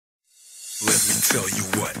Let me tell you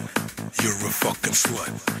what, you're a fucking slut.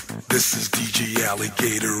 This is DJ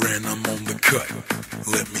Alligator and I'm on the cut.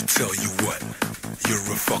 Let me tell you what, you're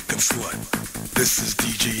a fucking slut. This is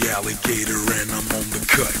DJ Alligator and I'm on the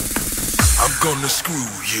cut. I'm gonna screw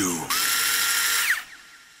you.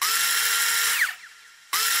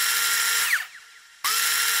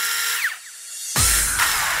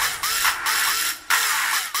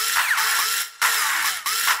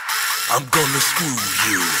 I'm gonna screw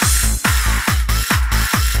you.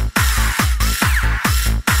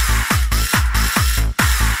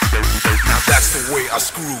 Now that's the way I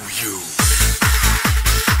screw you.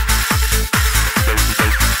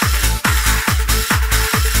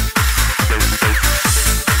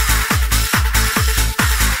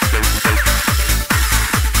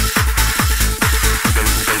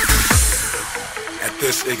 At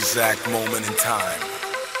this exact moment in time,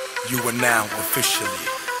 you are now officially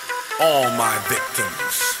all my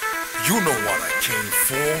victims. You know what I came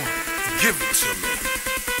for. Give it to me.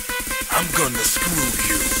 I'm gonna screw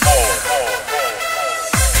you all.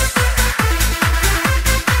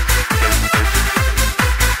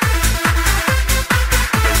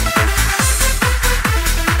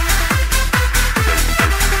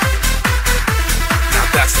 Now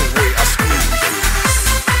that's the way I screw you.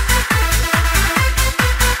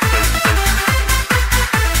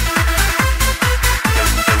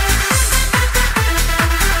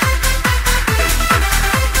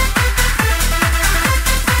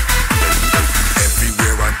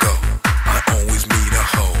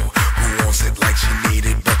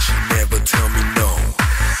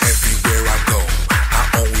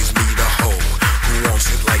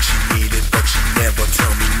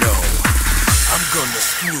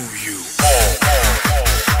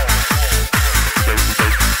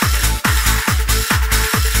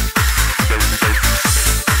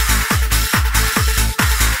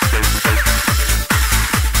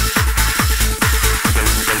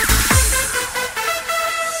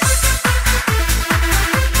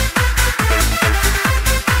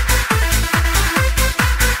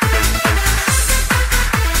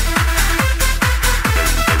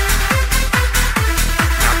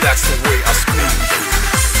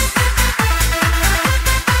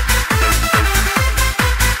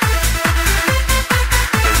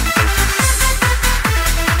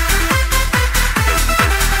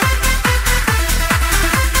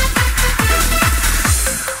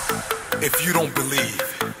 If you don't believe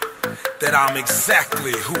that I'm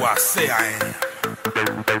exactly who I say I am,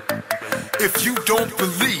 if you don't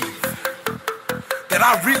believe that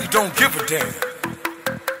I really don't give a damn,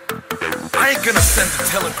 I ain't gonna send a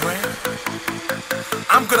telegram.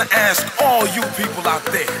 I'm gonna ask all you people out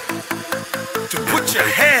there to put your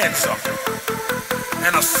hands up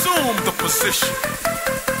and assume the position.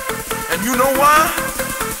 And you know why?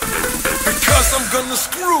 Because I'm gonna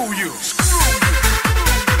screw you.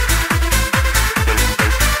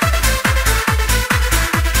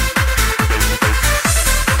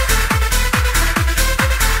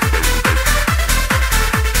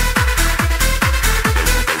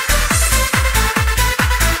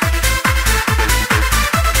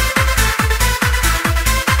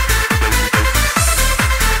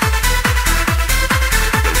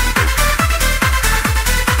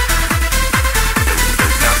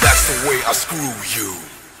 I screw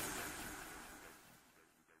you.